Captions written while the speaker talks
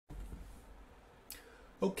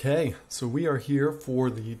Okay, so we are here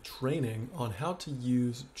for the training on how to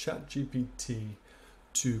use ChatGPT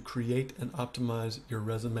to create and optimize your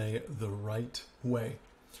resume the right way.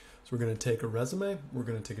 So we're going to take a resume, we're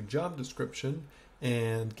going to take a job description,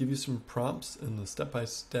 and give you some prompts in the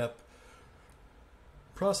step-by-step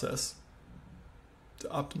process to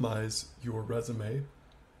optimize your resume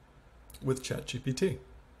with ChatGPT.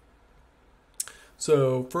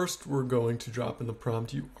 So first we're going to drop in the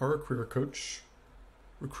prompt, you are a career coach,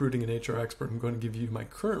 recruiting an HR expert. I'm going to give you my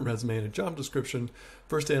current resume and a job description.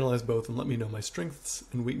 First, analyze both and let me know my strengths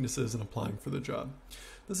and weaknesses in applying for the job.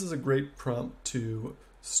 This is a great prompt to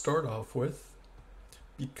start off with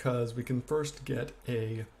because we can first get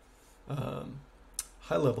a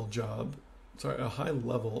high-level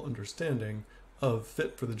understanding of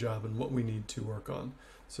fit for the job and what we need to work on.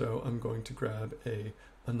 So I'm going to grab a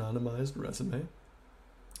anonymized resume.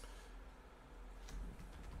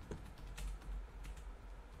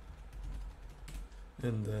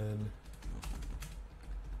 And then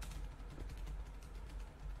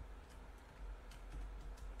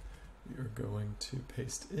you're going to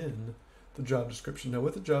paste in the job description. Now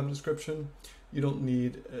with the job description, you don't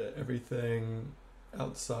need everything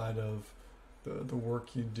outside of the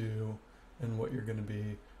work you do and what you're going to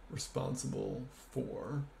be responsible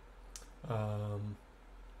for.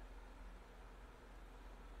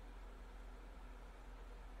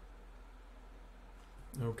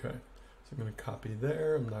 Okay. I'm going to copy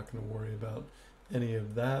there. I'm not going to worry about any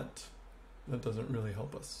of that. That doesn't really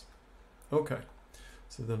help us. Okay,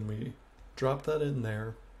 so then we drop that in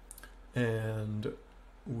there and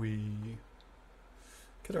we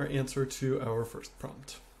get our answer to our first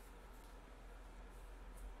prompt.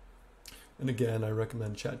 And again, I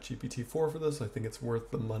recommend ChatGPT 4 for this. I think it's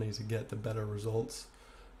worth the money to get the better results.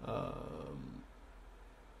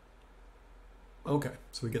 Okay,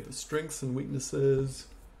 so we get the strengths and weaknesses.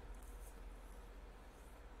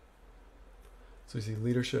 So we see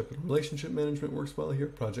leadership and relationship management works well here,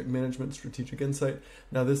 project management, strategic insight.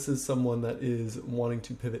 Now this is someone that is wanting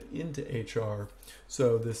to pivot into HR.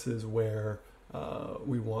 So this is where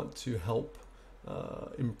we want to help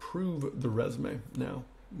improve the resume. Now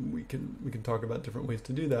we can talk about different ways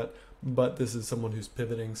to do that, but this is someone who's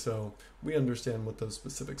pivoting, so we understand what those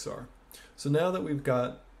specifics are. So now that we've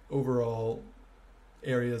got overall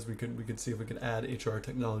areas, we could see if we could add HR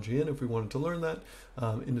technology in if we wanted to learn that,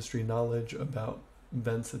 industry knowledge about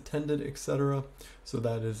events attended, etc. So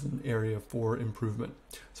that is an area for improvement.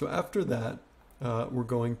 So after that, we're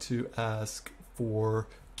going to ask for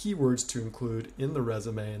keywords to include in the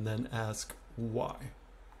resume and then ask why.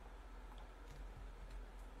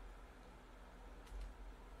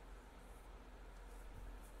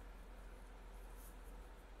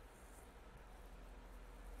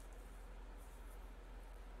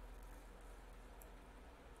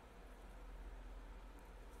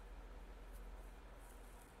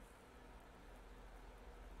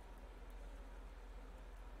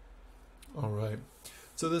 All right,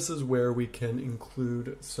 so this is where we can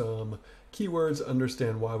include some keywords,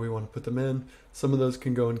 understand why we want to put them in. Some of those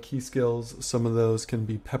can go in key skills, some of those can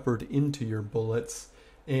be peppered into your bullets,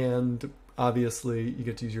 and obviously you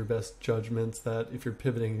get to use your best judgments that if you're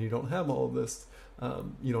pivoting and you don't have all of this,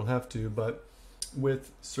 you don't have to, but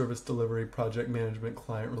with service delivery, project management,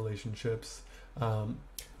 client relationships, and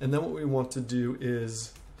then what we want to do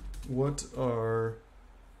is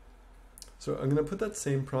so I'm going to put that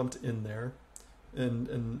same prompt in there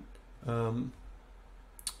and 10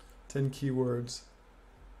 keywords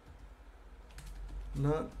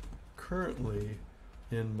not currently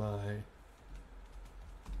in my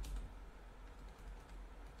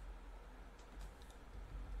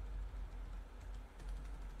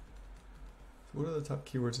what are the top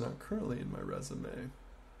keywords not currently in my resume?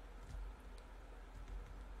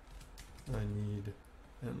 I need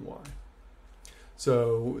and why.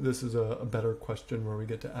 So this is a better question where we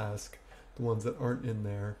get to ask the ones that aren't in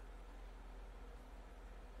there.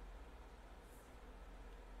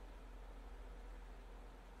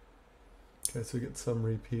 Okay, so we get some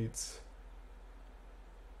repeats.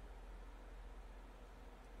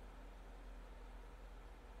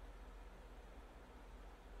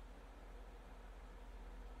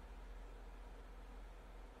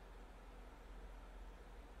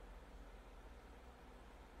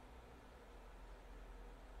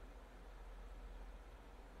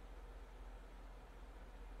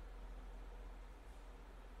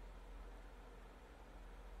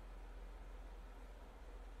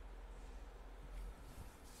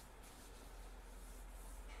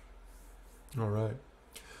 All right.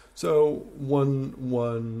 So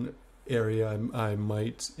one area I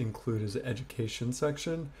might include is the education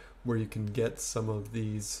section, where you can get some of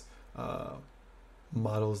these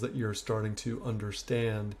models that you're starting to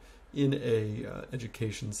understand in a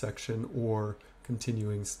education section or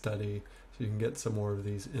continuing study. So you can get some more of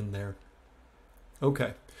these in there.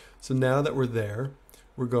 Okay, so now that we're there,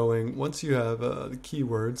 we're going, once you have the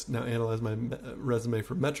keywords, now analyze my resume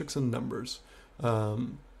for metrics and numbers.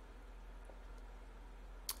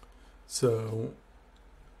 So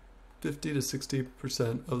 50 to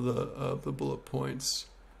 60% of the bullet points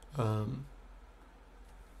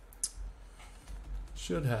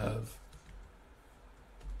should have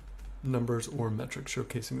numbers or metrics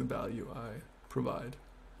showcasing the value I provide.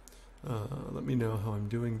 Let me know how I'm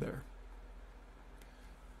doing there.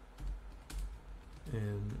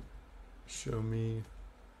 And show me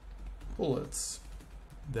bullets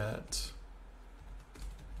that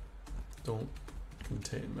don't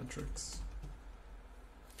contain metrics.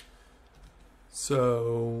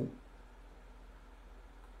 So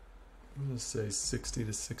I'm going to say 60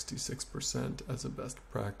 to 66% as a best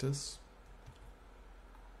practice.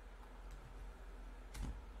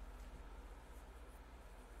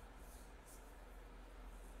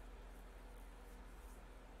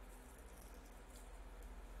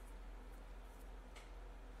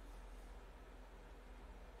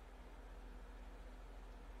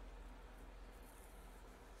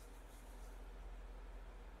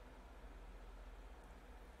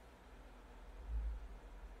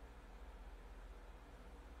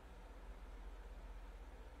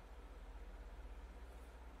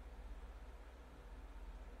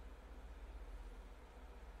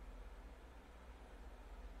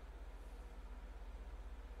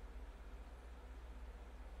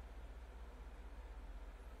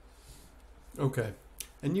 Okay,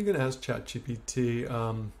 and you can ask ChatGPT,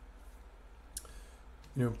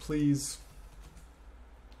 please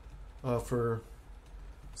offer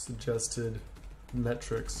suggested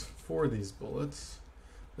metrics for these bullets.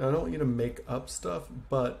 Now, I don't want you to make up stuff,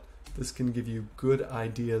 but this can give you good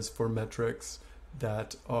ideas for metrics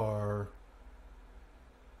that are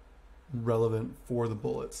relevant for the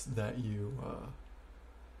bullets that you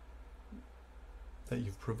that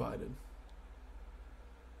you've provided.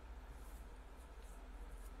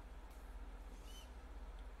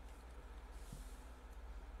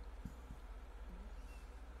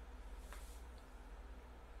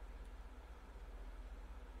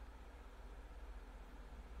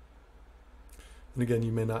 And again,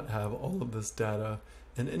 you may not have all of this data,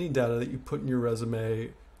 and any data that you put in your resume,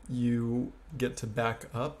 you get to back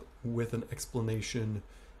up with an explanation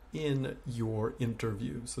in your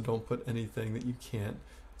interview. So don't put anything that you can't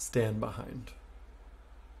stand behind.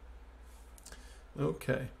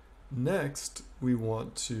 Okay, next we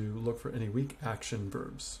want to look for any weak action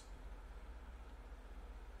verbs.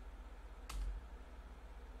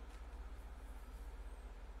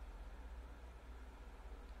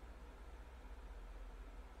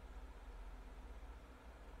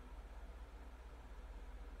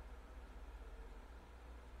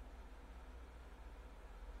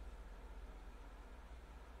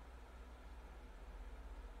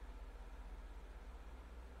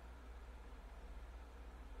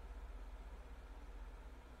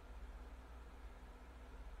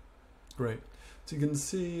 Great. So you can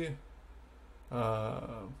see,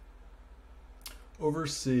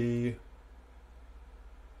 oversee,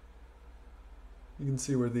 you can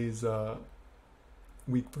see where these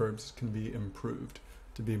weak verbs can be improved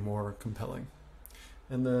to be more compelling.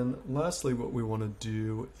 And then lastly, what we want to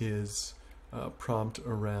do is prompt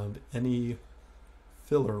around any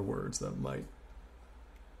filler words that might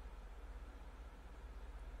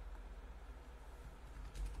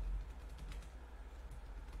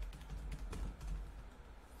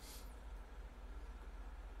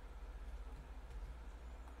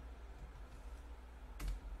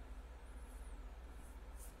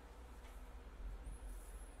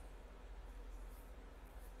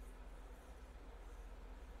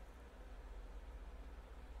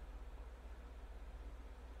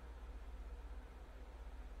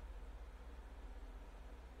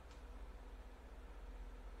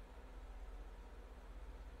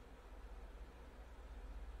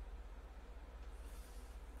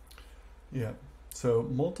Yeah, so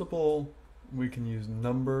multiple, we can use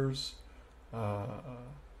numbers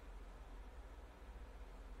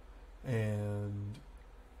and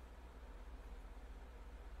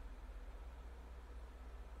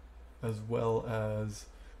as well as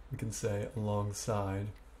we can say alongside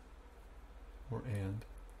or and.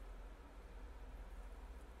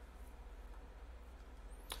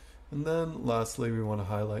 And then lastly, we want to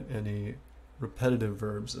highlight any repetitive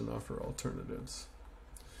verbs and offer alternatives.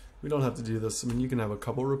 We don't have to do this. I mean, you can have a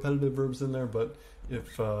couple repetitive verbs in there, but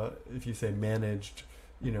if you say managed,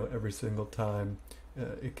 every single time,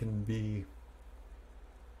 it can be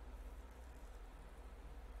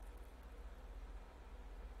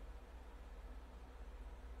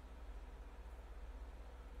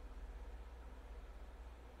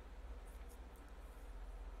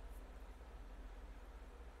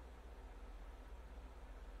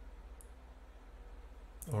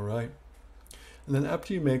all right. And then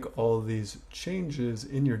after you make all of these changes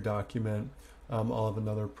in your document, I'll have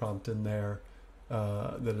another prompt in there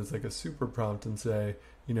that is like a super prompt and say,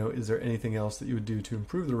 is there anything else that you would do to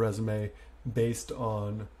improve the resume based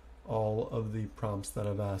on all of the prompts that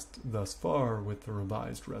I've asked thus far with the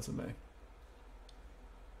revised resume?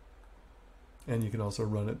 And you can also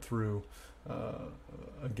run it through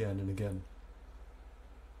again and again.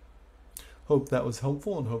 Hope that was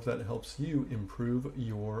helpful and hope that helps you improve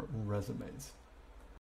your resumes.